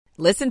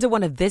Listen to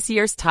one of this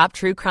year's top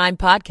true crime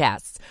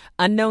podcasts.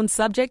 Unknown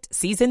Subject,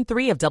 Season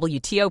 3 of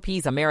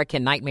WTOP's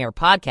American Nightmare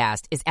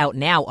podcast is out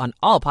now on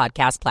all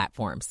podcast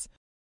platforms.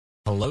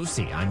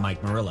 Pelosi, I'm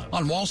Mike Murillo.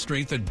 On Wall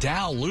Street, the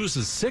Dow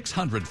loses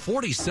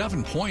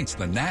 647 points.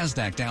 The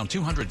NASDAQ down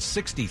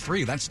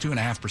 263. That's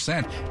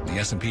 2.5%. The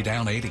S&P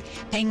down 80.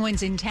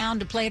 Penguins in town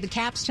to play the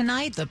Caps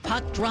tonight. The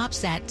puck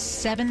drops at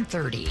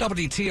 7:30.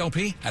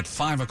 WTOP at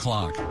 5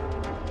 o'clock.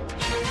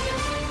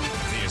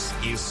 This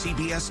is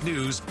CBS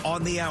News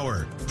on the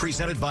Hour,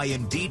 presented by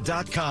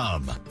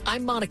Indeed.com.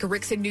 I'm Monica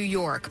Ricks in New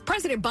York.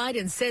 President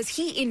Biden says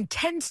he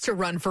intends to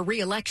run for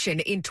re-election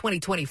in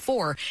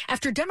 2024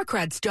 after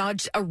Democrats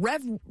dodged a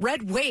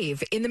red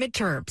wave in the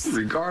midterms.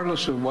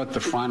 Regardless of what the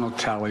final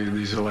tally in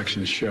these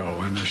elections show,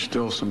 and there's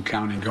still some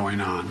counting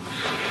going on,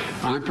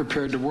 I'm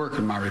prepared to work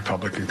with my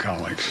Republican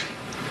colleagues.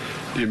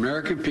 The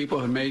American people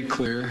have made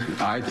clear,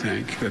 I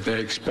think, that they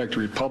expect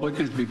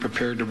Republicans to be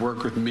prepared to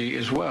work with me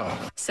as well.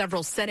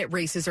 Several Senate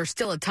races are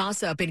still a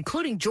toss-up,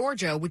 including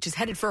Georgia, which is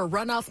headed for a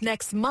runoff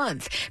next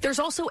month. There's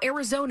also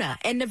Arizona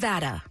and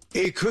Nevada.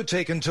 It could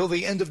take until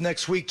the end of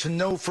next week to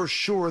know for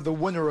sure the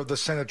winner of the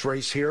Senate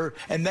race here,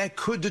 and that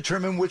could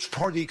determine which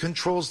party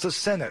controls the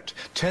Senate.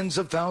 Tens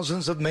of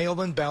thousands of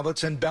mail-in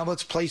ballots and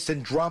ballots placed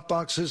in drop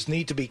boxes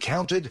need to be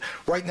counted.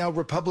 Right now,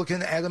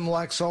 Republican Adam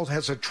Laxalt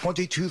has a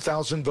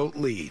 22,000 vote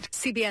lead.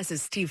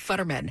 CBS's Steve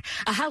Futterman.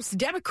 A House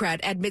Democrat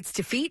admits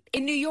defeat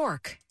in New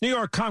York. New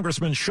York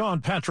Congressman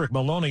Sean Patrick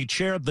Maloney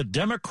chaired the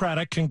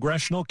Democratic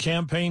Congressional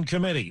Campaign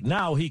Committee.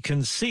 Now he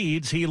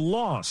concedes he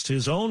lost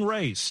his own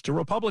race to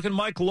Republican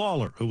Mike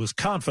Lawler, who was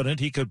confident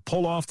he could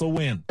pull off the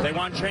win. They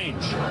want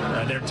change.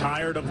 They're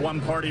tired of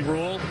one-party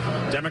rule.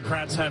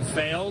 Democrats have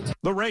failed.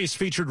 The race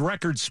featured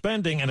record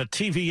spending and a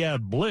TV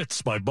ad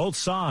blitz by both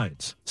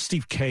sides.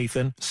 Steve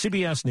Kathan,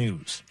 CBS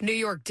News. New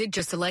York did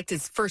just elect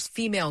its first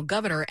female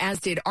governor, as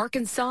did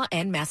Arkansas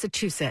and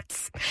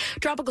Massachusetts.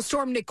 Tropical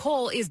storm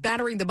Nicole is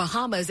battering the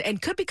Bahamas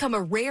and could become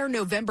a rare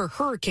November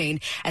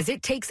hurricane as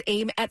it takes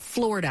aim at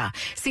Florida.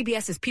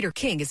 CBS's Peter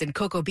King is in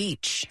Cocoa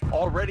Beach.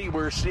 Already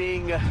we're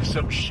seeing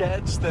some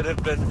sheds that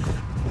have been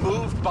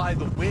moved by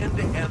the wind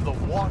and the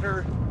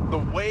water. The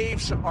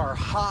waves are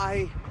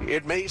high.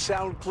 It may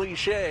sound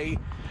cliche,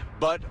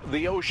 but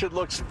the ocean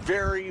looks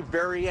very,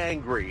 very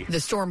angry. The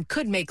storm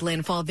could make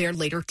landfall there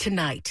later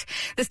tonight.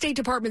 The State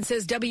Department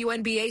says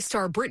WNBA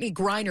star Brittany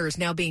Griner is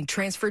now being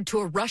transferred to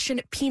a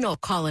Russian penal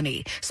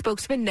colony.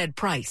 Spokesman Ned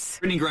Price.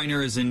 Brittany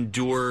Griner has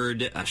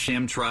endured a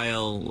sham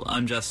trial,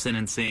 unjust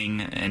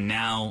sentencing, and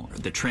now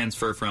the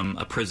transfer from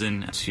a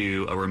prison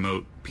to a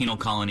remote penal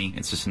colony.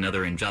 It's just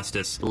another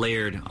injustice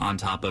layered on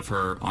top of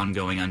her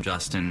ongoing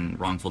unjust and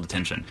wrongful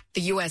detention.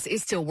 The U.S.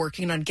 is still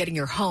working on getting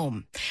her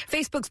home.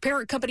 Facebook's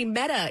parent company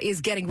Meta is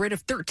getting rid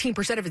of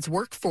 13% of its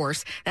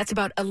workforce. That's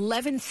about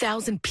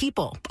 11,000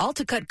 people, all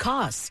to cut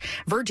costs.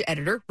 Verge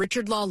editor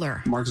Richard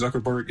Lawler. Mark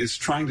Zuckerberg is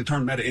trying to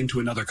turn Meta into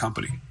another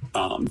company.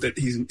 That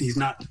he's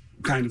not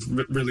kind of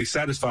really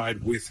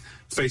satisfied with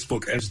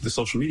Facebook as the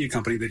social media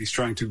company, that he's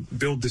trying to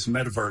build this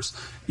metaverse.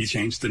 He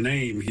changed the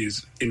name.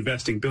 He's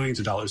investing billions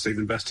of dollars. They've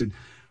invested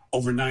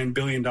over $9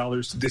 billion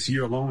this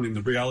year alone in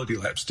the Reality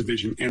Labs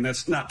division, and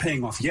that's not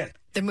paying off yet.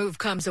 The move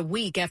comes a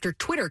week after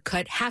Twitter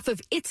cut half of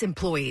its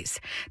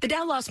employees. The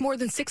Dow lost more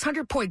than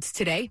 600 points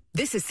today.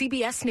 This is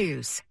CBS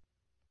News.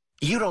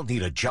 You don't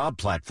need a job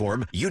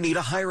platform. You need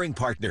a hiring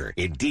partner.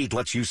 Indeed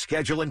lets you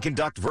schedule and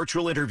conduct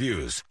virtual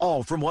interviews,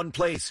 all from one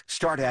place.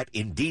 Start at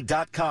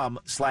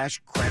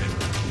Indeed.com/credit.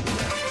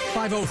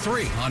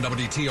 5:03 on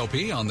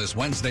WTOP on this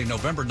Wednesday,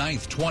 November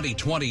 9th,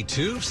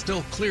 2022.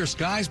 Still clear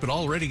skies, but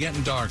already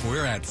getting dark.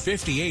 We're at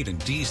 58 in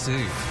D.C.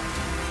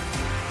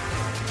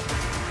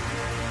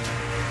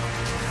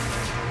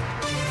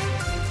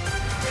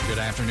 Good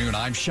afternoon.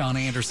 I'm Sean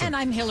Anderson. And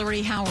I'm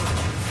Hillary Howard.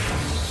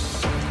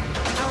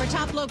 Our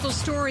top local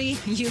story,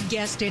 you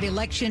guessed it,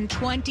 election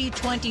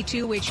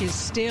 2022, which is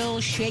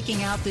still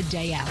shaking out the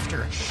day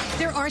after.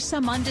 There are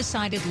some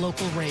undecided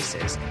local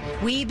races.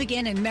 We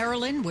begin in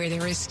Maryland, where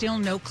there is still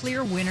no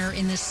clear winner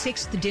in the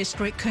 6th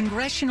District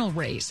congressional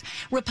race.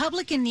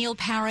 Republican Neil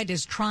Parrott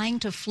is trying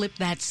to flip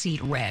that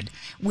seat red.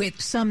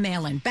 With some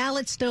mail-in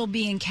ballots still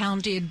being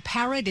counted,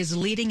 Parrott is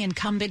leading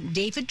incumbent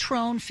David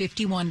Trone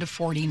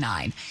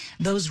 51-49.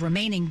 Those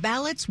remaining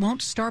ballots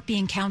won't start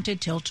being counted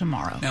till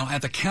tomorrow. Now,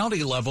 at the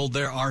county level,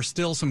 there are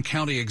still some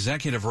county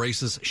executive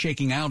races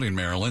shaking out in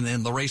Maryland.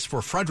 In the race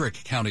for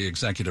Frederick County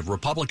Executive,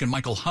 Republican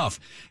Michael Huff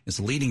is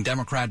leading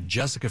Democrat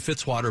Jessica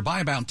Fitzwater by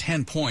about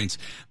 10 points.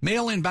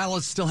 Mail-in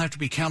ballots still have to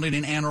be counted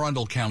in Anne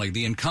Arundel County.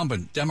 The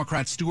incumbent,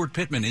 Democrat Stuart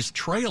Pittman, is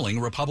trailing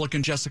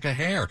Republican Jessica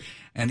Hare.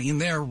 And in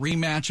their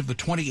rematch of the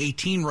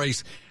 2018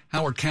 race,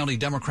 Howard County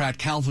Democrat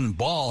Calvin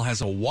Ball has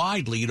a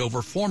wide lead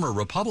over former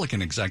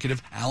Republican executive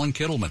Alan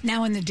Kittleman.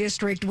 Now in the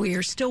district, we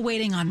are still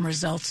waiting on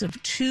results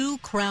of 2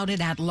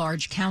 crowded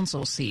at-large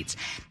council seats.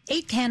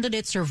 8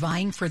 candidates are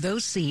vying for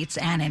those seats,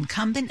 and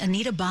incumbent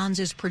Anita Bonds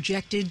is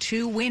projected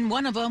to win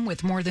one of them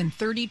with more than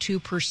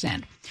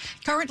 32%.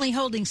 Currently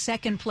holding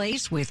second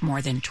place with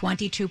more than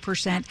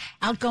 22%,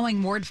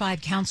 outgoing Ward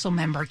 5 council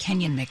member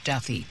Kenyon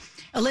McDuffie.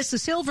 Alyssa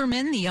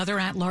Silverman, the other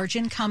at-large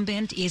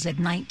incumbent, is at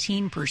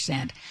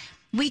 19%.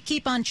 We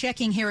keep on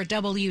checking here at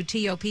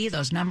WTOP.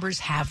 Those numbers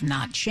have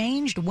not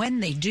changed. When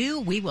they do,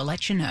 we will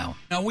let you know.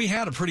 Now, we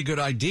had a pretty good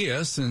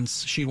idea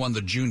since she won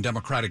the June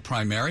Democratic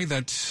primary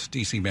that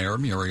D.C. Mayor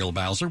Muriel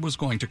Bowser was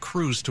going to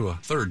cruise to a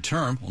third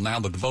term. Well,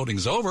 now that the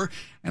voting's over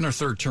and her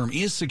third term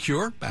is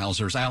secure,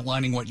 Bowser's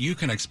outlining what you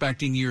can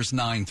expect in years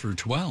 9 through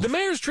 12. The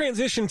mayor's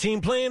transition team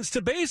plans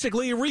to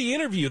basically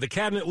re-interview the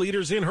cabinet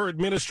leaders in her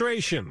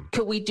administration.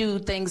 Could we do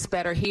things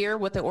better here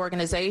with the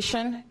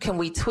organization? Can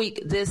we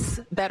tweak this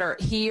better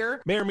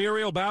here? Mayor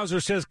Muriel Bowser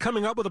says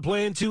coming up with a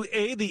plan to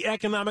aid the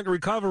economic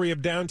recovery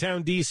of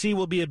downtown D.C.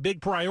 will be a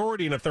big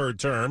priority in a third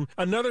term.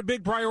 Another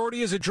big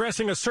priority is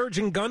addressing a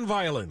surging gun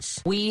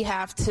violence. We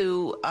have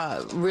to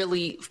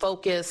really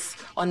focus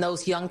on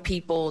those young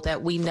people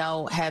that we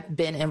know have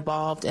been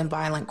involved in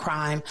violent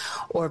crime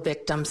or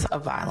victims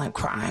of violent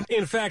crime.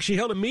 In fact, she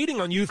held a meeting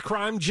on youth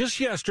crime just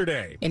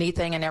yesterday.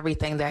 Anything and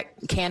everything that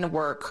can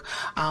work,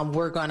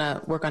 we're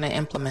gonna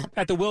implement.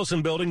 At the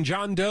Wilson Building,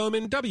 John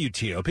Doman,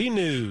 WTOP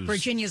News.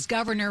 Virginia's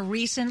governor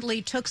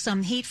recently took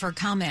some heat for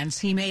comments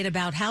he made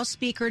about House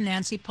Speaker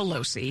Nancy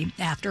Pelosi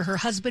after her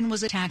husband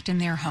was attacked in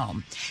their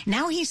home.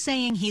 Now he's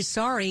saying he's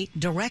sorry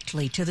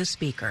directly to the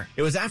speaker.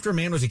 It was after a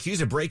man was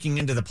accused of breaking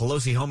into the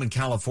Pelosi home in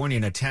California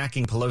and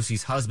attacking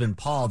Pelosi's husband,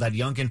 Paul, that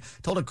Youngkin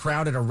told a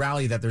crowd at a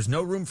rally that there's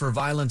no room for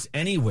violence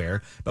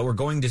anywhere, but we're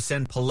going to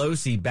send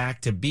Pelosi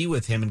back to be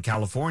with him in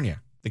California.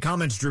 The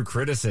comments drew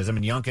criticism,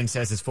 and Youngkin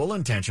says his full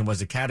intention was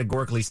to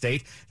categorically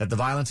state that the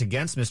violence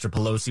against Mr.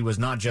 Pelosi was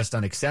not just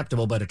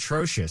unacceptable, but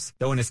atrocious.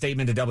 Though in a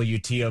statement to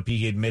WTOP,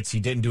 he admits he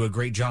didn't do a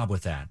great job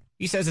with that.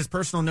 He says his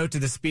personal note to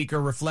the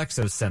speaker reflects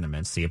those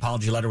sentiments. The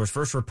apology letter was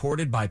first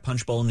reported by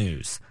Punchbowl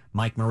News.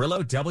 Mike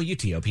Murillo,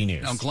 WTOP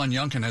News. Now, Glenn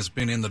Youngkin has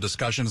been in the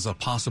discussion as a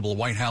possible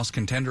White House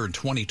contender in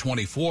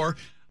 2024.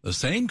 The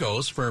same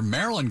goes for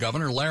Maryland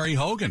Governor Larry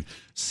Hogan.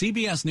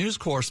 CBS News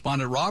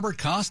correspondent Robert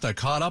Costa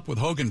caught up with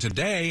Hogan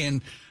today,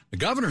 and the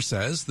governor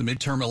says the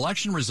midterm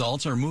election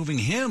results are moving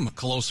him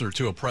closer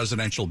to a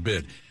presidential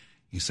bid.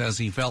 He says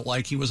he felt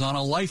like he was on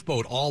a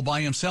lifeboat all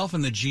by himself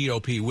in the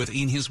GOP with,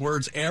 in his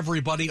words,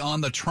 everybody on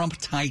the Trump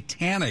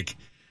Titanic.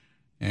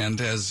 And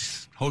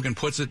as Hogan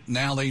puts it,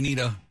 now they need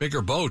a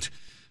bigger boat.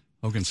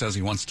 Hogan says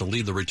he wants to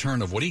lead the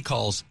return of what he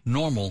calls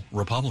normal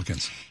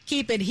Republicans.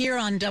 Keep it here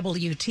on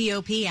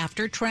WTOP.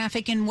 After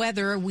traffic and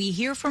weather, we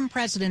hear from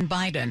President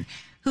Biden,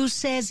 who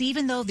says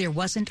even though there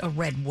wasn't a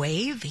red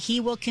wave, he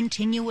will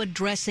continue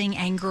addressing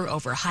anger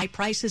over high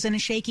prices and a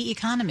shaky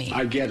economy.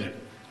 I get it.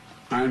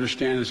 I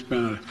understand it's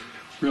been a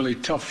really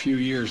tough few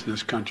years in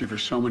this country for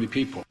so many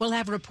people. We'll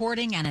have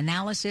reporting and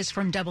analysis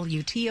from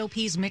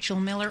WTOP's Mitchell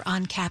Miller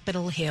on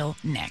Capitol Hill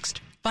next.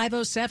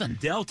 507.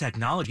 Dell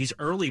Technologies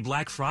early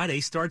Black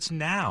Friday starts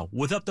now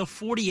with up to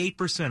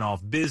 48%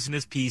 off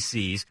business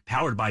PCs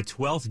powered by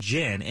 12th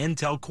Gen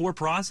Intel Core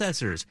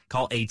processors.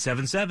 Call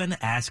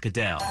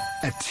 877-ASK-DELL.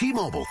 At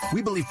T-Mobile,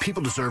 we believe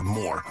people deserve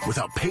more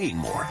without paying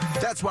more.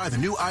 That's why the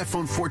new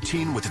iPhone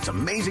 14 with its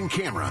amazing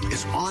camera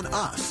is on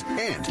us,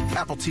 and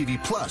Apple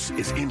TV Plus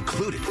is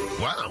included.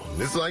 Wow,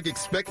 it's like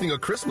expecting a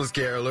Christmas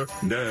caroler.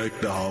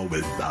 Decked all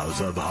with boughs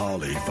of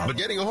holly. But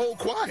getting a whole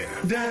choir.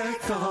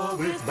 Decked all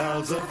with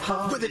boughs of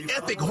holly. With an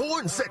epic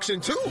horn section,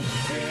 too.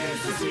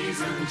 It's the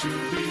season to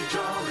be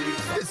jolly.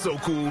 It's so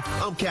cool.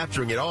 I'm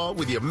capturing it all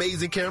with the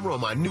amazing camera on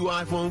my new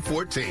iPhone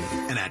 14.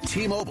 And at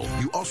T-Mobile,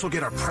 you also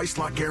get our price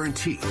lock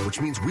guarantee,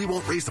 which means we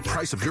won't raise the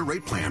price of your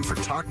rate plan for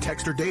talk,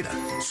 text, or data.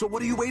 So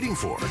what are you waiting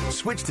for?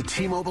 Switch to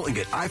T-Mobile and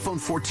get iPhone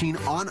 14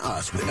 on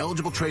us with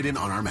eligible trade-in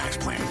on our Max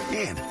plan.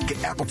 And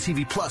get Apple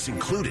TV Plus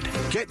included.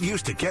 Get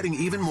used to getting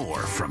even more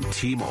from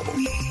T-Mobile.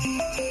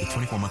 With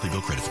 24 monthly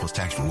bill credits plus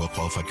tax for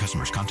well-qualified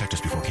customers. Contact us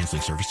before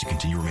canceling service to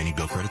continue remaining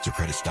bill credits or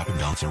credit stop and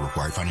balance and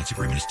required finance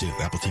agreement is due.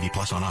 Apple TV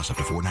Plus on us up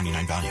to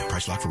 $4.99 value.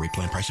 Price lock for rate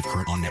plan price of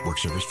current on-network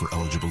service for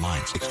eligible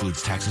lines.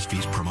 Excludes taxes,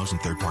 fees, promos,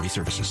 and third-party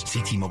services.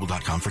 See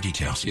T-Mobile.com for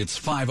details. It's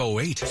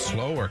 5:08.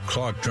 Slow or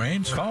clogged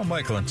drains? Call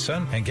Michael &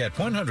 Son and get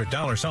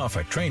 $100 off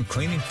at drain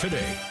cleaning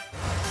today.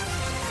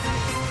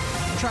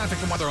 Traffic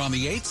and weather on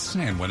the 8s,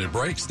 and when it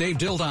breaks, Dave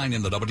Dildine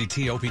in the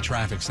WTOP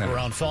Traffic Center. We're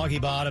on Foggy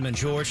Bottom in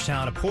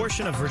Georgetown. A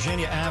portion of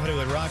Virginia Avenue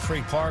at Rock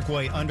Creek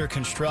Parkway under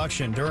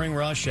construction during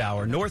rush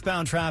hour.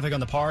 Northbound traffic on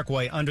the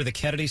Parkway under the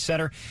Kennedy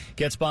Center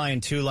gets by in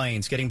 2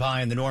 lanes, getting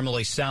by in the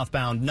normally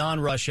southbound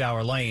non-rush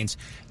hour lanes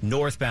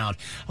northbound.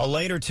 A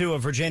lane or two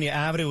of Virginia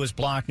Avenue was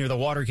blocked near the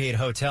Watergate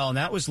Hotel, and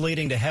that was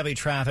leading to heavy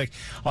traffic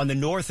on the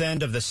north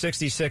end of the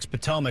 66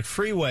 Potomac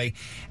Freeway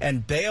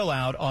and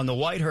bailout on the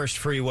Whitehurst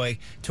Freeway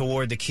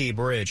toward the Key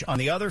Bridge. On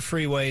the other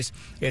freeways,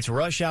 it's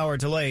rush hour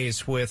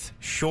delays with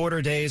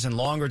shorter days and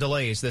longer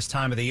delays this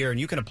time of the year, and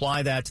you can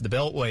apply that to the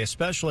Beltway,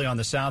 especially on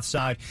the south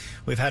side.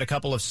 We've had a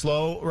couple of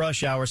slow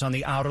rush hours on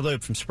the outer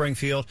loop from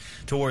Springfield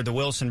toward the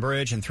Wilson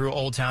Bridge and through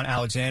Old Town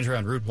Alexandria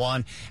on Route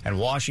 1 and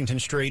Washington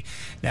Street.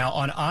 Now,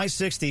 on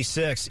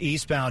I-66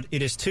 eastbound,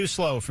 it is too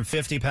slow from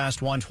 50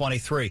 past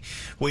 123.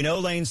 We know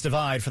lanes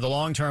divide for the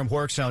long-term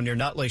work zone near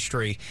Nutley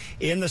Street.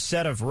 In the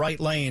set of right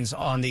lanes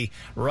on the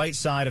right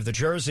side of the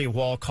Jersey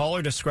Wall,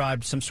 caller described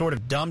some sort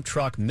of dump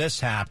truck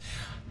mishap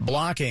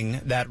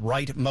blocking that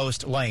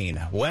rightmost lane.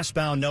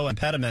 Westbound, no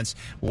impediments.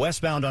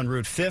 Westbound on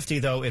Route 50,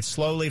 though, it's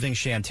slow leaving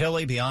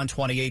Chantilly beyond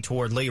 28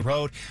 toward Lee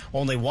Road.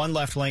 Only one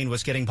left lane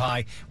was getting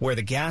by where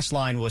the gas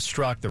line was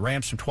struck. The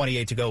ramps from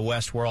 28 to go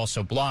west were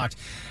also blocked.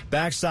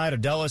 Backside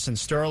of Dulles and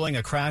Sterling,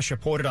 a crash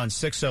reported on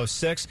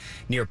 606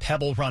 near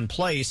Pebble Run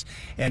Place.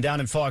 And down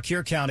in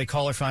Fauquier County,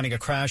 caller finding a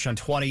crash on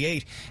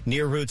 28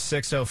 near Route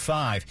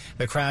 605.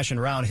 The crash in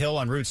Round Hill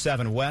on Route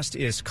 7 West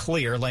is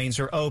clear. Lanes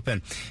are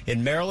open.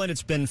 In Maryland,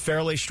 it's been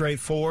fairly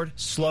straightforward,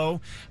 slow,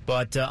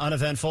 but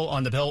uneventful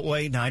on the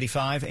Beltway,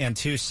 95 and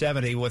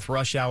 270 with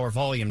rush hour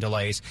volume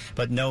delays,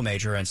 but no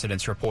major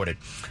incidents reported.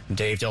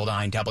 Dave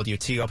Dildine,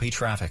 WTOP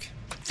Traffic.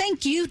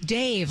 Thank you,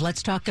 Dave.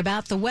 Let's talk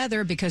about the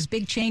weather because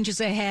big changes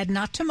ahead,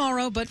 not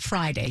tomorrow, but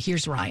Friday.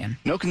 Here's Ryan.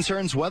 No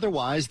concerns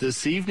weather-wise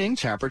this evening.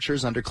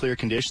 Temperatures under clear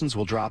conditions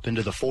will drop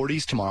into the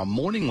 40s tomorrow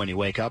morning when you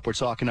wake up. We're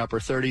talking upper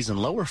 30s and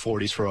lower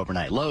 40s for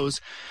overnight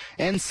lows.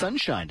 And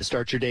sunshine to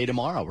start your day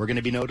tomorrow. We're going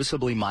to be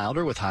noticeably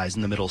milder with highs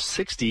in the middle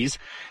 60s.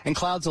 And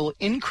clouds will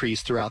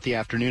increase throughout the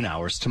afternoon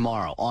hours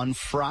tomorrow. On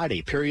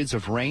Friday, periods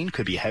of rain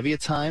could be heavy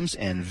at times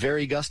and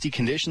very gusty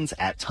conditions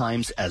at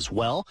times as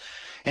well.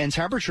 And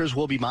temperatures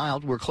will be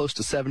mild. We're close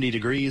to 70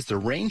 degrees. The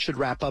rain should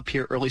wrap up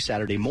here early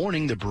Saturday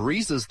morning. The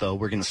breezes, though,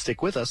 we're going to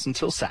stick with us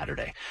until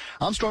Saturday.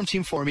 I'm Storm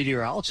Team 4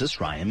 meteorologist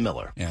Ryan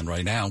Miller. And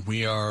right now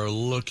we are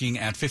looking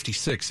at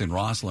 56 in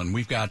Roslyn.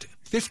 We've got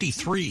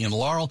 53 in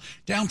Laurel,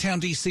 downtown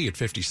D.C. at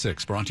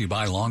 56, brought to you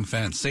by Long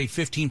Fence. Save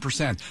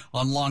 15%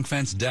 on Long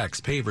Fence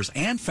decks, pavers,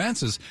 and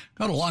fences.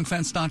 Go to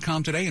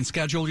longfence.com today and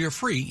schedule your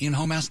free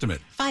in-home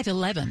estimate.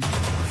 511.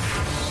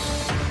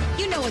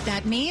 You know what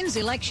that means.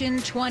 Election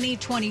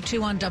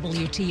 2022 on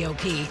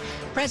WTOP.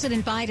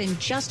 President Biden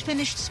just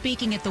finished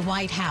speaking at the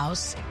White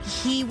House.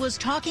 He was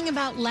talking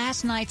about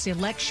last night's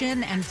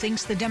election and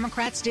thinks the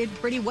Democrats did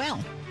pretty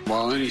well.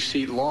 While any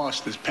seat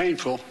lost is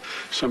painful,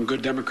 some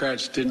good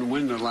Democrats didn't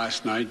win the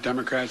last night.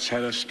 Democrats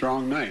had a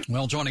strong night.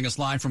 Well, joining us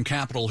live from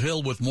Capitol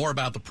Hill with more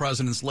about the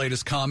president's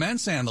latest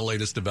comments and the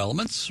latest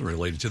developments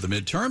related to the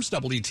midterms,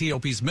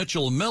 WTOP's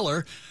Mitchell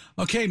Miller.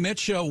 Okay,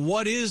 Mitch,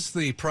 what is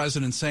the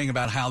president saying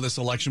about how this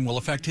election will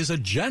affect his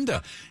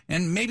agenda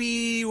and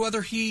maybe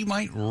whether he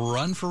might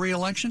run for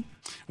re-election?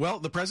 Well,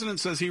 the president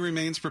says he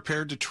remains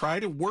prepared to try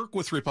to work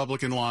with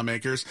Republican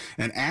lawmakers,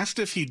 and asked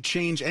if he'd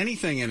change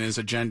anything in his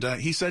agenda,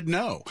 he said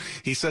no.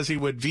 He says he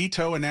would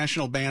veto a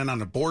national ban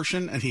on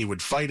abortion, and he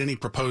would fight any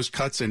proposed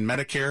cuts in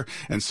Medicare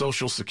and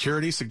Social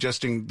Security,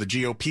 suggesting the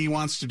GOP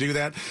wants to do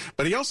that.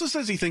 But he also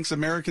says he thinks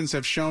Americans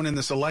have shown in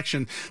this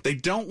election they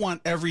don't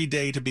want every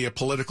day to be a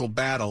political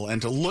battle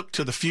and to look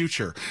to the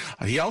future.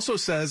 He also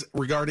says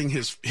regarding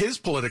his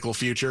political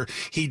future,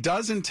 he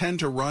does intend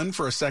to run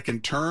for a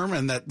second term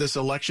and that this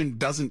election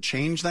doesn't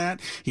change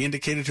that. He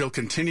indicated he'll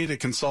continue to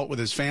consult with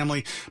his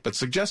family, but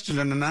suggested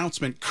an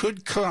announcement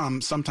could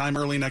come sometime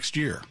early next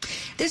year.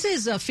 This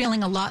is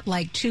feeling a lot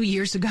like 2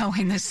 years ago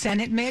in the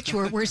Senate, Mitch,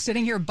 where we're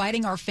sitting here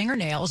biting our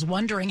fingernails,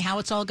 wondering how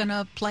it's all going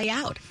to play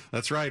out.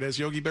 That's right. As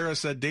Yogi Berra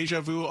said,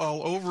 deja vu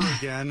all over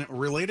again,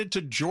 related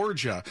to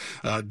Georgia.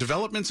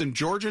 Developments in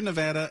Georgia,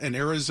 Nevada, and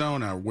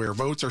Arizona, where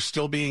votes are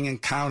still being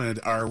counted,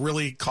 are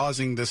really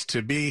causing this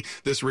to be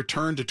this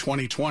return to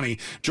 2020.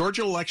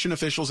 Georgia election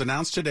officials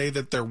announced today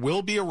that there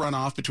will be a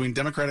runoff between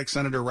Democratic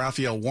Senator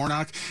Raphael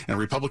Warnock and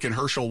Republican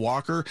Herschel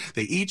Walker.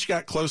 They each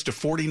got close to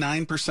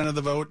 49% of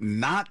the vote,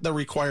 not the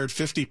required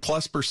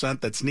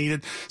 50+% that's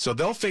needed. So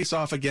they'll face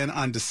off again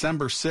on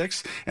December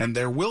 6th, and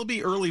there will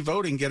be early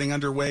voting getting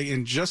underway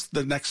in just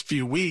the next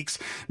few weeks.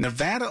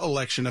 Nevada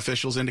election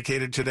officials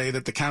indicated today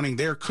that the counting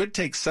there could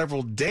take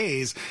several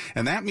days,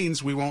 and that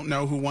means we won't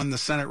know who won the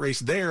Senate race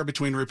there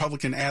between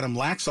Republican Adam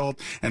Laxalt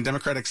and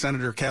Democratic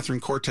Senator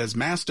Catherine Cortez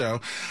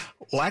Masto.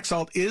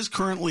 Laxalt is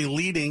currently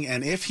leading,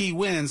 and if he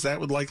wins, that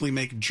would likely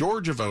make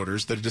Georgia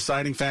voters the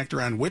deciding factor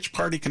on which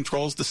party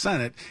controls the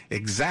Senate,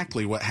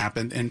 exactly what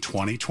happened in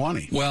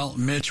 2020. Well,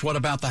 Mitch, what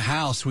about the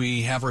House?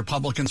 We have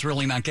Republicans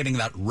really not getting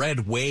that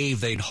red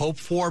wave they'd hoped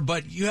for,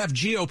 but you have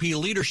GOP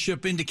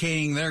leadership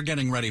indicating they're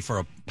getting ready for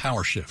a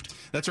power shift.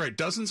 That's right.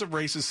 Dozens of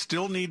races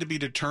still need to be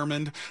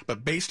determined,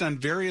 but based on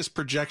various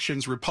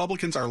projections,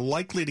 Republicans are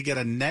likely to get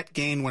a net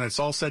gain when it's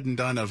all said and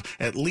done of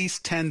at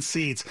least 10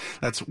 seats.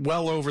 That's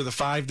well over the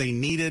 5 they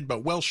needed,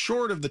 but well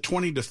short of the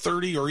 20 to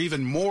 30 or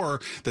even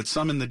more that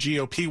some in the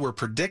GOP were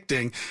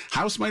predicting.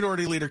 House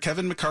Minority Leader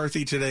Kevin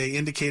McCarthy today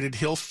indicated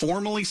he'll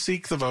formally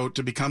seek the vote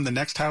to become the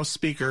next House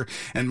Speaker,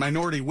 and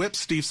Minority Whip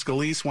Steve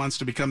Scalise wants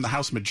to become the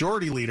House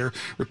Majority Leader,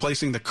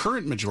 replacing the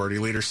current Majority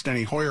Leader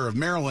Steny Hoyer of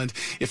Maryland.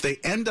 If they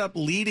end up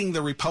leading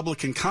the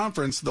Republican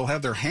conference, they'll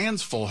have their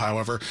hands full,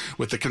 however,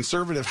 with the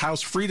conservative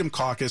House Freedom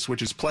Caucus,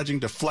 which is pledging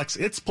to flex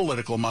its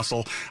political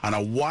muscle on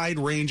a wide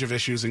range of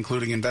issues,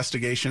 including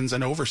investigations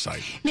and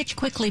oversight. Mitch,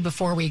 quickly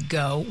before we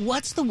go,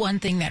 what's the one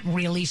thing that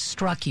really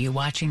struck you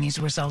watching these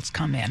results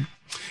come in?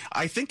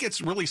 I think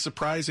it's really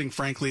surprising,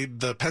 frankly,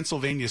 the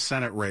Pennsylvania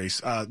Senate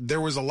race.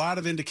 There was a lot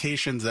of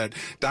indications that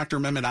Dr.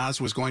 Mehmet Oz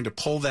was going to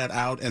pull that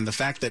out, and the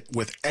fact that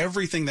with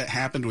everything that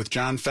happened with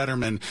John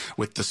Fetterman,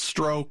 with the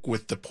stroke,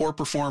 with the poor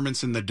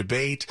performance in the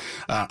debate,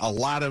 a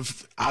lot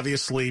of,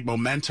 obviously,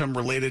 momentum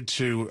related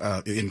to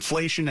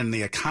inflation and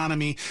the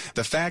economy,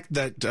 the fact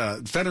that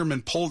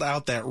Fetterman pulled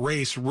out that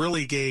race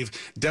really gave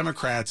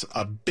Democrats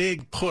a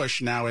big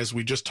push now, as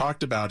we just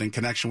talked about, in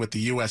connection with the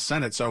U.S.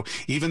 Senate. So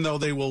even though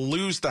they will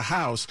lose the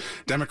House,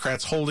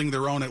 Democrats holding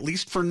their own, at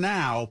least for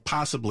now,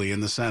 possibly in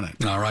the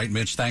Senate. All right,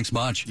 Mitch, thanks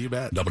much. You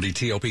bet.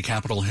 WTOP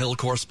Capitol Hill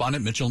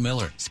correspondent Mitchell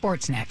Miller.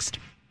 Sports next.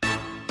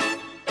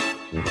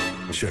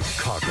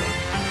 Chicago,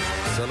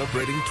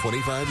 celebrating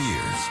 25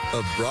 years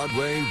of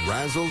Broadway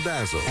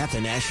razzle-dazzle. At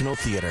the National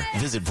Theater.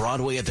 Visit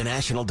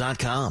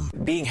BroadwayAtTheNational.com.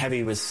 Being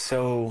heavy was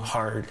so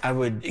hard. I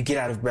would get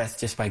out of breath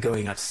just by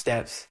going up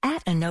steps.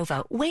 At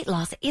Inova, weight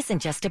loss isn't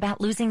just about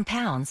losing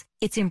pounds.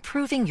 It's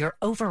improving your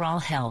overall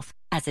health.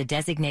 As a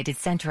designated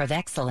center of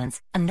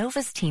excellence,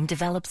 Inova's team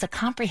develops a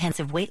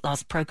comprehensive weight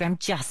loss program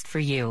just for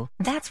you.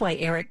 That's why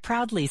Eric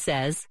proudly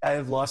says, I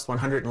have lost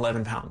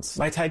 111 pounds.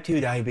 My type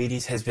 2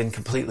 diabetes has been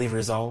completely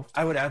resolved.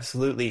 I would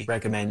absolutely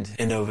recommend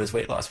Inova's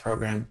weight loss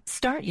program.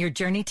 Start your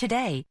journey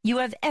today. You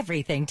have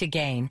everything to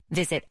gain.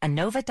 Visit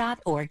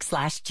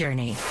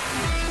Inova.org/journey.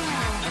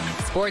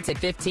 Sports at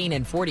 15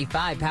 and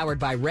 45, powered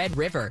by Red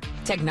River.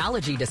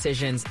 Technology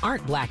decisions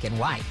aren't black and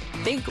white.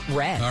 Think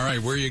red. All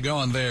right, where are you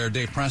going there,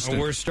 Dave Preston?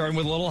 We're starting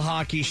with a little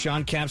hockey.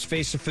 Sean Caps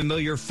face a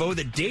familiar foe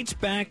that dates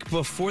back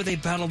before they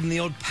battled in the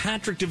old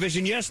Patrick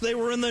division. Yes, they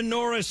were in the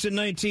Norris in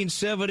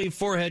 1970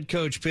 for head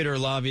coach Peter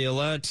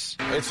Laviolette.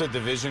 It's a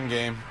division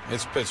game.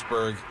 It's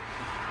Pittsburgh.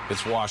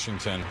 It's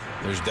Washington.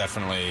 There's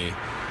definitely,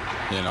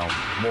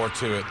 more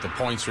to it. The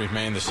points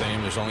remain the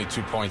same. There's only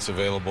 2 points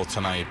available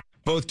tonight.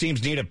 Both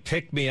teams need a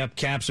pick-me-up.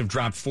 Caps have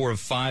dropped 4 of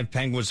 5.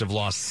 Penguins have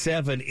lost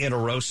 7 in a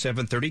row.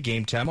 7:30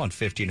 game time on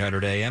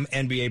 1500 AM.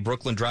 NBA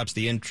Brooklyn drops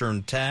the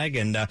intern tag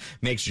and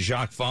makes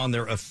Jacques Vaughn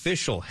their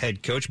official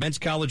head coach. Men's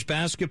college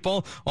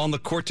basketball on the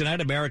court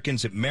tonight.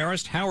 Americans at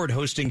Marist. Howard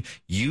hosting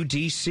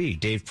UDC.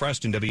 Dave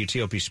Preston,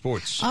 WTOP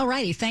Sports. All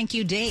righty. Thank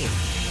you, Dave.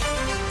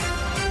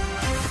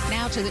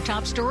 Now to the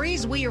top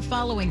stories we are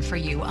following for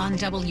you on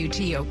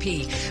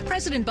WTOP.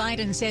 President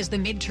Biden says the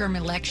midterm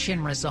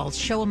election results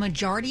show a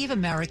majority of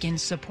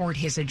Americans support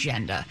his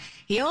agenda.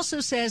 He also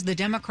says the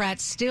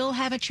Democrats still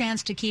have a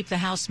chance to keep the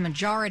House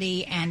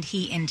majority, and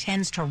he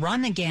intends to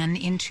run again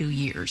in 2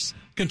 years.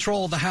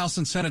 Control of the House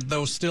and Senate,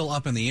 though, still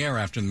up in the air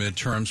after the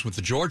midterms, with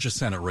the Georgia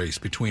Senate race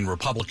between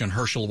Republican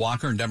Herschel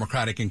Walker and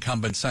Democratic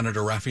incumbent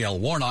Senator Raphael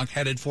Warnock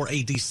headed for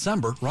a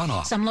December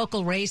runoff. Some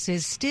local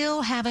races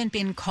still haven't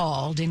been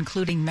called,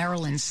 including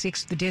Maryland's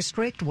 6th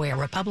District, where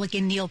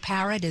Republican Neil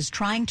Parrott is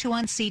trying to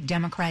unseat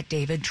Democrat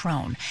David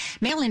Trone.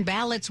 Mail-in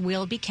ballots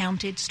will be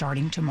counted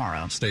starting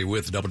tomorrow. Stay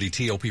with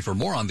WTOP for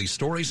more on these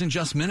stories in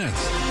just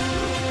minutes.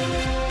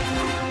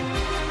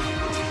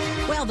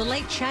 Well, the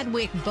late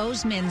Chadwick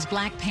Boseman's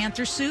Black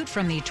Panther suit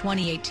from the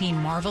 2018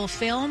 Marvel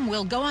film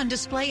will go on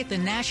display at the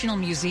National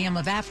Museum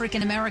of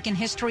African American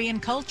History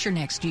and Culture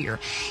next year.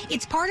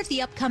 It's part of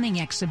the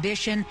upcoming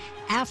exhibition,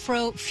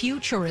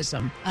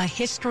 Afrofuturism, A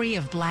History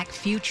of Black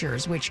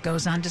Futures, which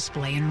goes on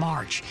display in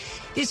March.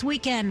 This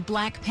weekend,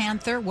 Black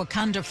Panther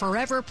Wakanda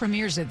Forever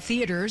premieres at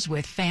theaters,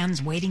 with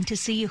fans waiting to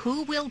see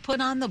who will put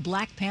on the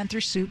Black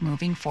Panther suit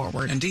moving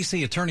forward. And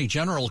D.C. Attorney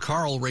General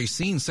Karl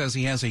Racine says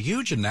he has a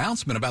huge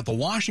announcement about the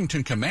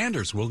Washington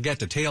Commanders. We'll get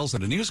details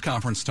at a news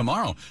conference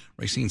tomorrow.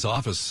 Racine's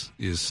office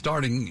is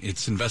starting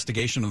its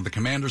investigation of the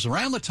Commanders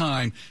around the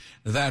time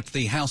that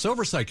the House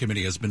Oversight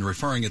Committee has been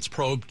referring its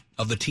probe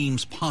of the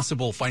team's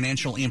possible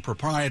financial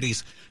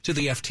improprieties to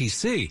the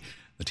FTC.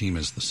 The team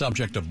is the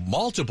subject of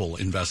multiple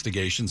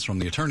investigations from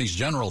the attorneys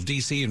general of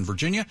D.C. and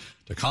Virginia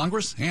to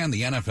Congress and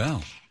the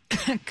NFL.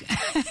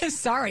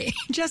 Sorry,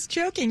 just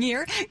joking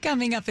here.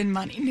 Coming up in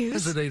Money News.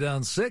 Yesterday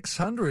down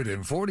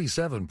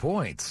 647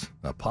 points.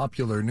 A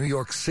popular New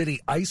York City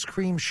ice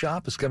cream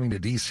shop is coming to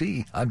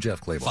D.C. I'm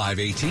Jeff Claiborne.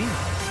 518.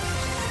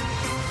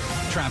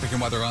 Traffic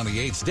and weather on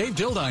the 8s. Dave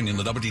Dildine in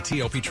the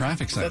WTOP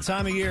Traffic Center. That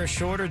time of year,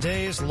 shorter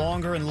days,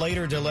 longer and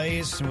later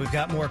delays. And we've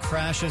got more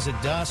crashes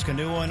at dusk. A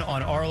new one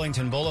on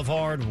Arlington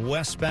Boulevard,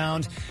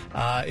 westbound.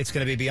 It's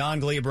going to be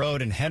beyond Glebe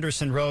Road and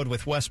Henderson Road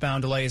with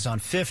westbound delays on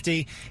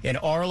 50. In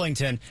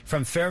Arlington,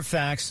 from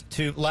Fairfax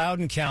to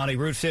Loudoun County,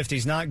 Route 50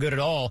 is not good at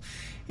all.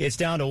 It's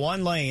down to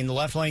one lane, the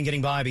left lane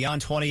getting by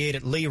beyond 28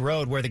 at Lee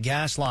Road, where the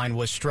gas line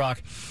was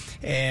struck.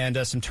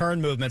 And some turn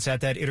movements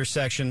at that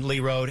intersection, Lee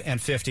Road and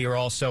 50, are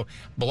also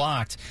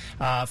blocked.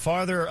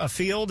 Farther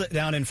afield,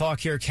 down in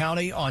Fauquier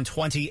County on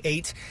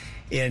 28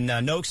 In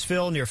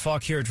Nokesville, near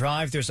Fauquier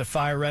Drive, there's a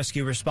fire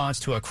rescue response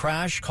to a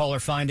crash. Caller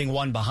finding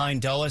one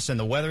behind Dulles and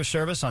the Weather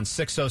Service on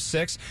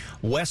 606.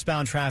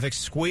 Westbound traffic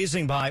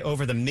squeezing by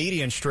over the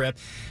median strip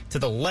to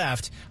the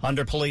left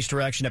under police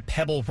direction at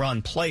Pebble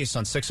Run Place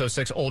on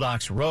 606 Old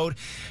Ox Road.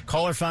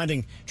 Caller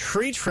finding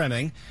tree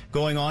trimming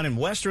going on in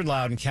western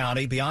Loudoun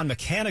County beyond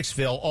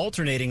Mechanicsville,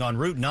 alternating on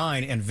Route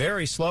 9 and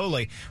very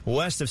slowly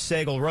west of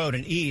Sagal Road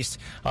and east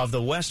of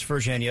the West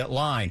Virginia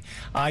line.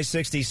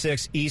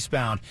 I-66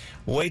 eastbound,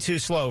 way too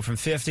slow from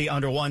 50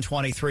 under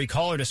 123.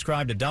 Caller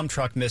described a dump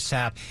truck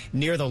mishap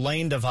near the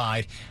lane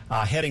divide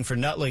heading for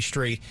Nutley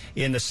Street.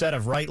 In the set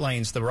of right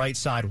lanes, the right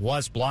side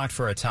was blocked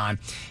for a time.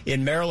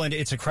 In Maryland,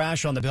 it's a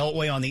crash on the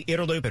Beltway on the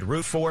Interloop at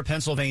Route 4,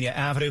 Pennsylvania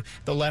Avenue.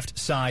 The left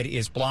side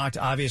is blocked.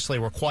 Obviously,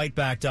 we're quite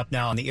backed up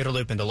now on the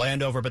Interloop into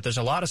Landover, but there's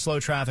a lot of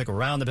slow traffic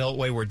around the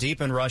Beltway. We're deep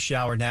in rush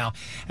hour now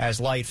as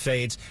light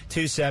fades.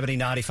 270,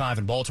 95,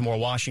 and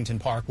Baltimore-Washington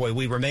Parkway.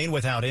 We remain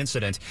without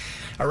incident.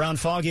 Around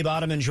Foggy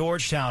Bottom in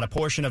Georgetown, a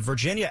portion of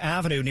Virginia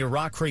Avenue near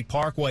Rock Creek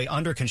Parkway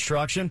under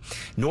construction.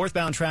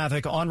 Northbound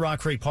traffic on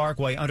Rock Creek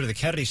Parkway under the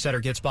Kennedy Center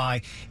gets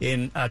by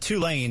in 2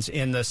 lanes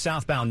in the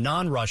southbound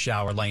non-rush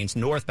hour lanes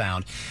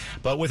northbound.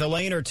 But with a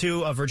lane or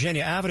 2 of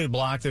Virginia Avenue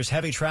blocked, there's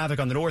heavy traffic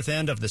on the north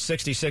end of the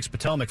 66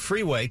 Potomac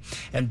Freeway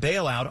and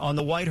bailout on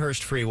the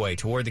Whitehurst Freeway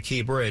toward the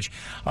Key Bridge.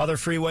 Other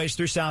freeways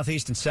through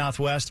southeast and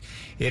southwest,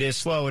 it is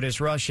slow, it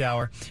is rush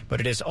hour, but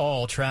it is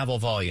all travel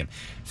volume.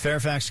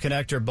 Fairfax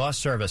Connector bus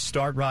service.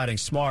 Start riding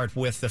smart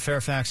with the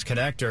Fairfax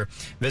Connector.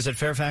 Visit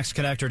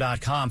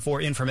fairfaxconnector.com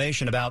for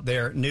information about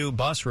their new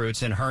bus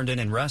routes in Herndon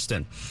and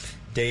Reston.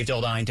 Dave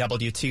Dildine,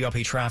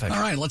 WTOP Traffic. All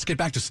right, let's get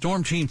back to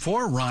Storm Team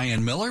 4.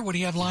 Ryan Miller, what do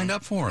you have lined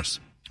up for us?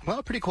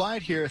 Well, pretty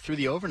quiet here through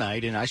the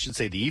overnight, and I should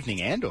say the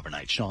evening and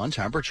overnight, Sean.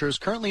 Temperatures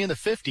currently in the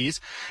 50s,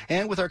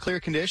 and with our clear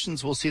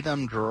conditions, we'll see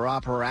them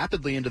drop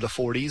rapidly into the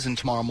 40s, and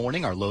tomorrow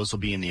morning our lows will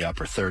be in the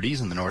upper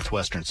 30s in the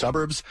northwestern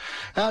suburbs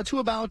to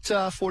about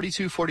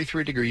 42,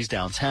 43 degrees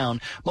downtown.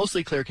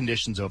 Mostly clear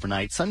conditions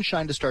overnight.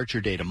 Sunshine to start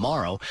your day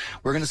tomorrow.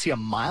 We're going to see a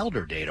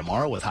milder day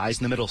tomorrow with highs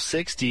in the middle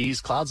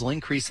 60s. Clouds will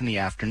increase in the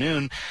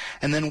afternoon,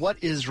 and then what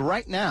is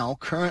right now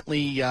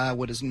currently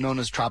what is known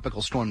as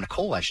Tropical Storm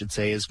Nicole, I should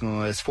say, is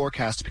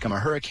forecast to become a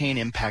hurricane,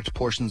 impact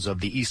portions of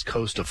the east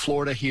coast of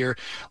Florida here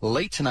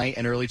late tonight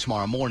and early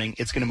tomorrow morning.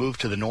 It's going to move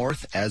to the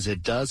north. As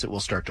it does, it will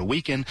start to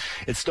weaken.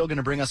 It's still going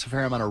to bring us a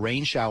fair amount of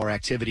rain shower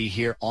activity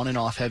here on and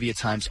off heavy at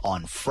times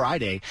on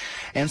Friday,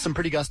 and some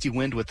pretty gusty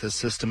wind with this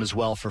system as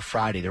well for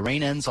Friday. The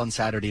rain ends on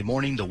Saturday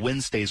morning. The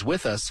wind stays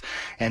with us,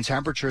 and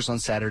temperatures on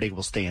Saturday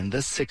will stay in the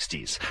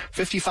 60s.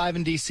 55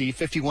 in D.C.,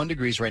 51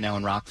 degrees right now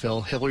in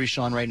Rockville. Hillary,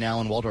 Sean, right now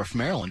in Waldorf,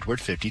 Maryland, we're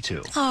at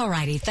 52. All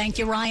righty. Thank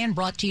you, Ryan.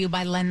 Brought to you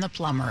by Len the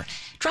Plumber.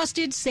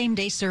 Trusted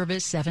same-day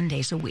service 7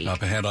 days a week.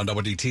 Up ahead on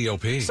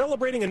WTOP.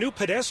 Celebrating a new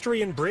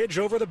pedestrian bridge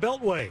over the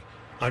Beltway.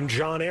 I'm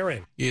John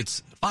Aaron.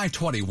 It's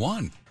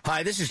 5:21.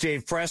 Hi, this is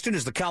Dave Preston.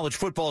 As the college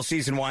football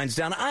season winds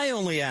down, I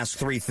only ask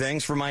 3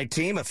 things for my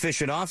team: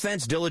 efficient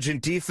offense,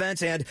 diligent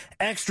defense, and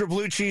extra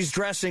blue cheese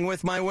dressing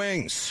with my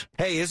wings.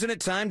 Hey, isn't it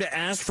time to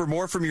ask for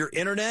more from your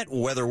internet?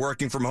 Whether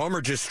working from home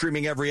or just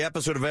streaming every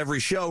episode of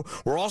every show,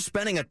 we're all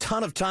spending a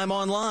ton of time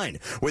online.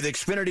 With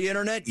Xfinity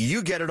Internet,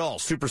 you get it all.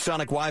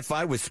 Supersonic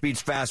Wi-Fi with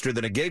speeds faster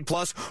than a gig,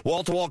 plus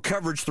wall-to-wall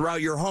coverage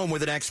throughout your home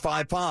with an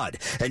X5 pod.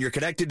 And your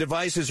connected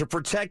devices are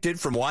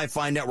protected from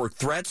Wi-Fi network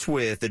threats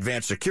with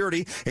advanced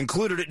security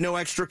included at no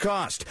extra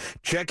cost.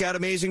 Check out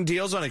amazing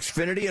deals on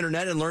Xfinity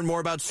Internet and learn more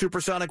about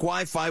supersonic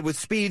Wi-Fi with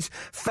speeds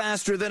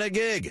faster than a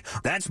gig.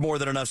 That's more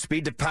than enough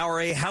speed to power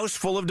a house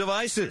full of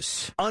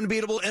devices.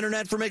 Unbeatable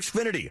internet from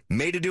Xfinity.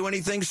 Made to do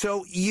anything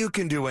so you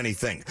can do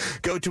anything.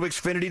 Go to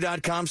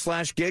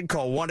Xfinity.com/gig,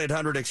 call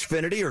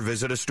 1-800-XFINITY or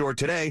visit a store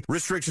today.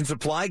 Restrictions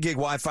apply. Gig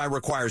Wi-Fi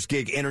requires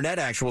gig internet.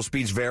 Actual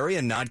speeds vary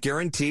and not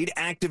guaranteed.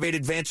 Activate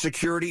advanced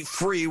security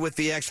free with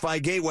the X-Fi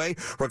gateway.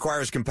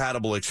 Requires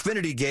compatible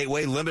Xfinity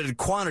gateway. Limited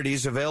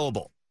quantities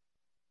available.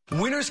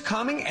 Winter's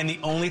coming, and the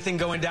only thing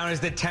going down is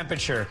the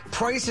temperature.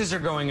 Prices are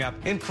going up.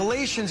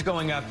 Inflation's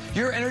going up.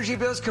 Your energy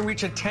bills can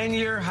reach a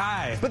 10-year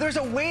high. But there's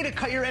a way to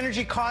cut your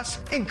energy costs,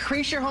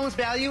 increase your home's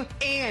value,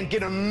 and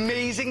get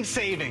amazing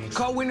savings.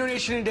 Call Window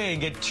Nation today and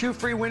get 2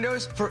 free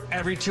windows for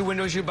every 2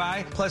 windows you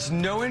buy, plus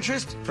no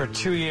interest for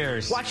 2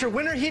 years. Watch your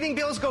winter heating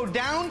bills go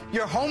down,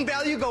 your home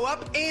value go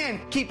up, and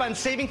keep on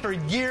saving for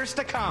years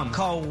to come.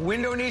 Call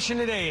Window Nation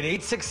today at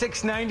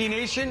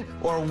 866-90-NATION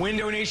or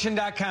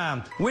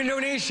windownation.com. Window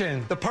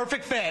Nation, the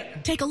perfect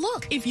fit. Take a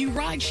look. If you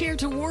ride share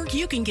to work,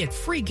 you can get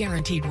free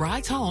guaranteed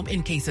rides home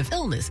in case of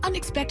illness,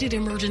 unexpected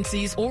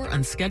emergencies, or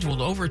unscheduled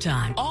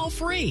overtime. All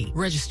free.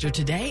 Register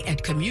today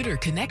at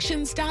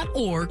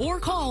commuterconnections.org or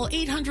call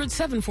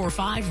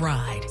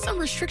 800-745-RIDE. Some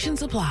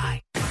restrictions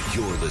apply.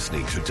 You're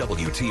listening to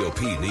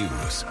WTOP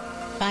News.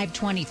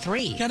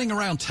 523. Getting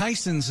around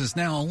Tyson's is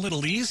now a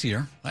little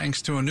easier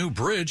thanks to a new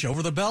bridge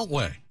over the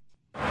Beltway.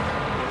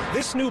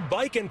 This new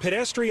bike and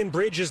pedestrian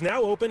bridge is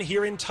now open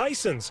here in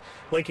Tysons,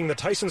 linking the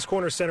Tysons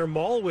Corner Center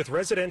Mall with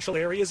residential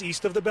areas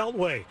east of the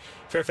Beltway.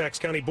 Fairfax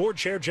County Board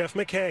Chair Jeff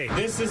McKay.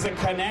 This is a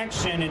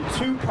connection in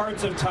two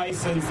parts of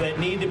Tysons that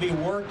need to be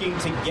working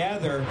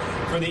together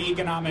for the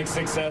economic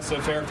success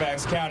of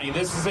Fairfax County.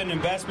 This is an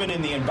investment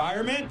in the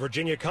environment.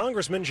 Virginia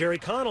Congressman Jerry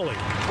Connolly.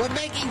 We're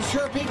making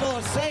sure people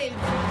are safe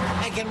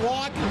and can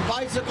walk and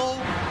bicycle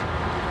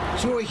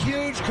to a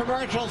huge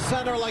commercial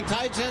center like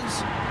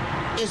Tysons.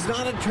 Is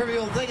not a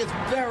trivial thing. It's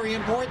very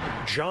important.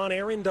 John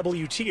Aaron,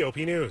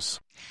 WTOP News.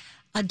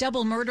 A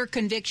double murder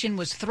conviction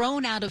was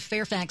thrown out of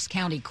Fairfax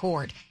County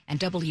Court, and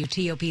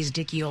WTOP's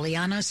Dick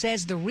Iuliano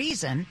says the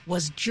reason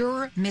was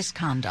juror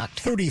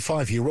misconduct.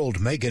 35-year-old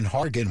Megan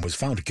Hargan was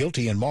found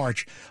guilty in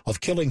March of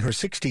killing her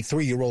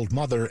 63-year-old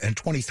mother and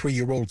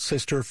 23-year-old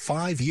sister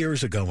 5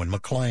 years ago in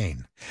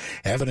McLean.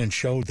 Evidence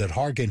showed that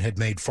Hargan had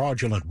made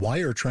fraudulent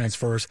wire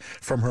transfers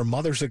from her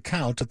mother's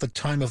account at the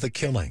time of the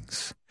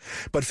killings.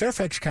 But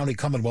Fairfax County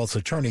Commonwealth's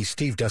attorney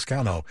Steve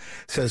Descano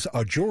says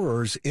a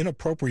juror's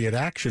inappropriate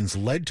actions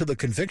led to the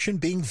conviction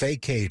being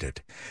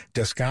vacated.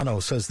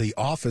 Descano says the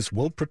office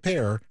will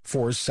prepare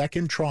for a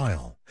second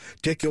trial.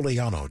 Dick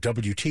Iuliano,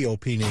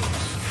 WTOP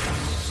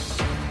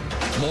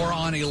News. More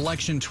on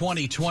election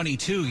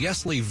 2022.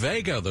 Yesli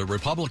Vega, the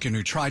Republican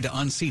who tried to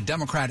unseat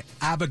Democrat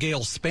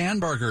Abigail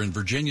Spanberger in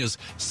Virginia's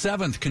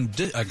 7th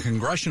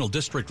congressional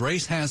district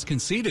race, has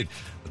conceded.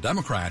 The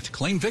Democrat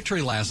claimed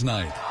victory last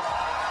night.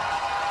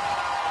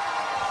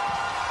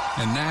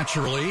 And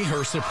naturally,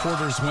 her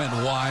supporters went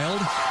wild.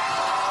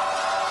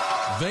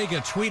 Vega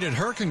tweeted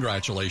her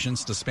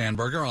congratulations to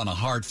Spanberger on a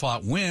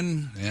hard-fought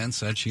win and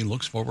said she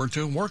looks forward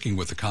to working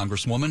with the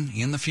Congresswoman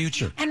in the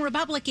future. And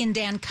Republican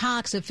Dan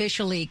Cox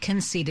officially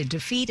conceded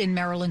defeat in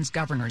Maryland's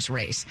governor's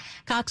race.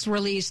 Cox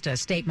released a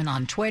statement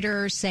on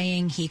Twitter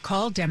saying he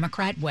called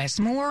Democrat Wes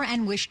Moore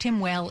and wished him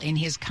well in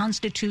his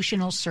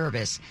constitutional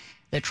service.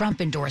 The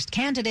Trump-endorsed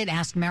candidate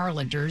asked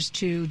Marylanders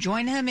to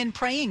join him in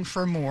praying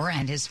for Moore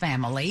and his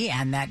family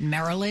and that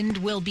Maryland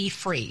will be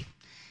free.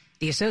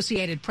 The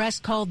Associated Press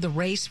called the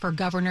race for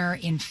governor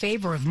in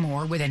favor of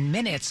Moore within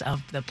minutes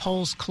of the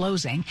polls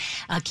closing.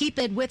 Keep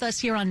it with us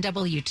here on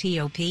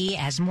WTOP.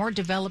 As more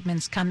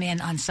developments come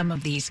in on some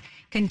of these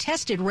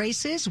contested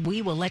races,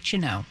 we will let you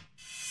know.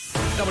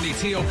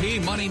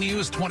 WTOP Money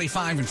News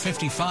 25 and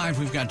 55.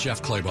 We've got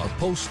Jeff Clabaugh.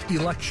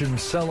 Post-election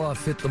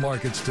sell-off hit the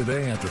markets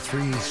today after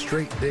 3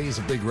 straight days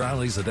of big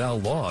rallies. The Dow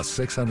lost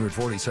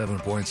 647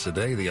 points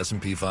today. The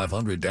S&P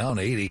 500 down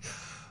 80.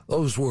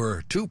 Those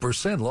were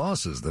 2%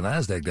 losses. The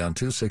Nasdaq down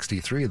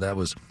 263. That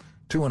was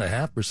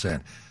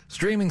 2.5%.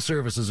 Streaming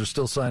services are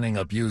still signing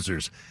up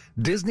users.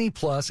 Disney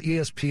Plus,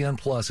 ESPN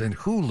Plus, and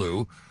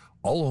Hulu,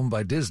 all owned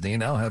by Disney,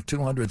 now have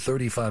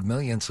 235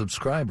 million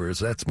subscribers.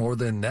 That's more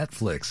than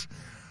Netflix.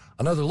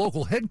 Another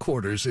local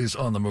headquarters is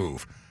on the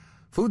move.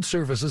 Food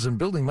services and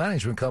building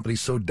management company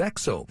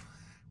Sodexo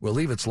will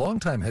leave its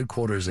longtime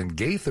headquarters in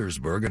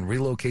Gaithersburg and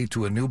relocate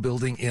to a new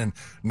building in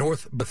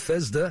North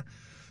Bethesda.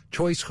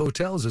 Choice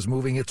Hotels is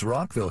moving its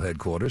Rockville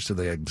headquarters to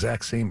the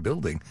exact same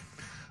building.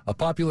 A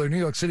popular New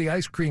York City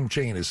ice cream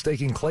chain is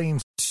staking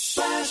claims.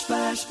 Splash,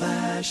 splash,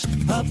 splash.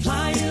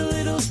 Apply a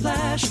little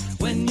splash.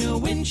 When your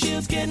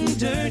windshield's getting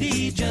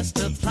dirty, just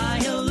apply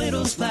a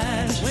little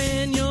splash.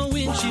 When your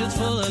windshield's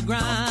full of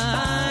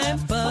grime,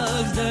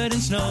 bugs, dirt,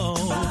 and snow,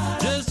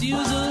 just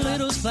use a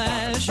little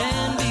splash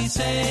and be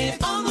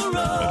safe on the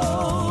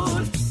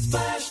road.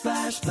 Splash,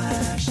 splash,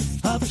 splash.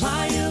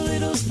 Apply a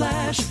little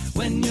splash.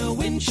 When your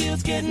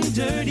windshield's getting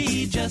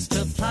dirty, just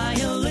apply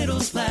a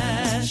little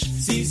splash.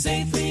 See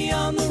safely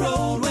on the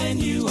road when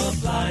you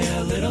apply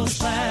a little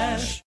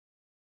splash.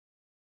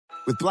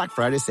 With Black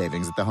Friday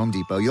savings at the Home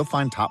Depot, you'll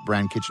find top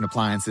brand kitchen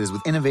appliances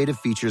with innovative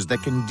features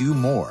that can do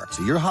more,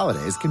 so your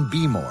holidays can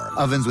be more.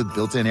 Ovens with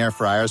built-in air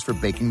fryers for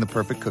baking the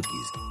perfect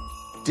cookies.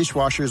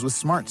 Dishwashers with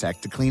smart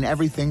tech to clean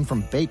everything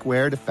from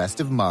bakeware to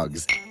festive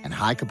mugs. And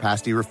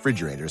high-capacity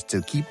refrigerators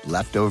to keep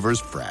leftovers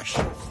fresh.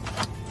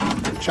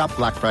 Shop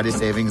Black Friday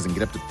savings and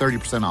get up to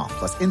 30% off,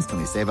 plus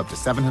instantly save up to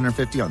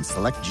 $750 on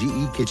select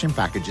GE kitchen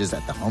packages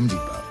at the Home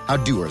Depot. How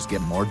doers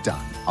get more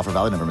done. Offer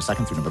valid November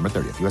 2nd through November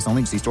 30th. U.S.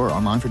 only. See store or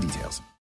online for details.